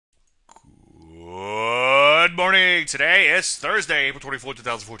morning. Today is Thursday, April 24th,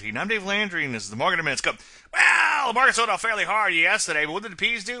 2014. I'm Dave Landry, and this is the Market Minutes. Well, the market sold off fairly hard yesterday, but what did the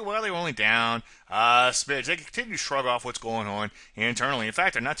P's do? Well, they were only down a smidge. They continue to shrug off what's going on internally. In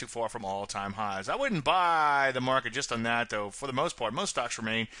fact, they're not too far from all-time highs. I wouldn't buy the market just on that, though. For the most part, most stocks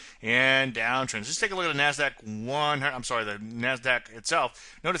remain in downtrends. Just take a look at the the NASDAQ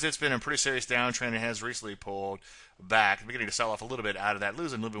itself. Notice it's been in a pretty serious downtrend. It has recently pulled back, beginning to sell off a little bit out of that,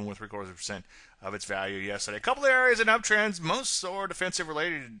 losing a little bit more than 0.75% of its value yesterday. A couple of areas in uptrends, most are defensive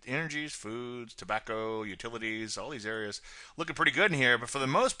related: energies, foods, tobacco, utilities. All these areas looking pretty good in here, but for the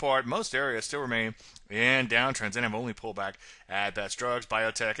most part, most areas still remain in downtrends and have only pulled back at best. Drugs,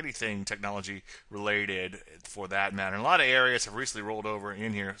 biotech, anything technology related for that matter. And a lot of areas have recently rolled over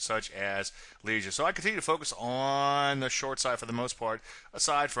in here, such as leisure. So I continue to focus on the short side for the most part,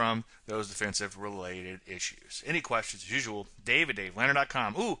 aside from those defensive related issues. Any questions, as usual, Dave at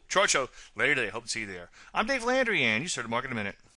DaveLandry.com. Chart show later today. Hope to see you there. I'm Dave Landry, and you started Market in a Minute.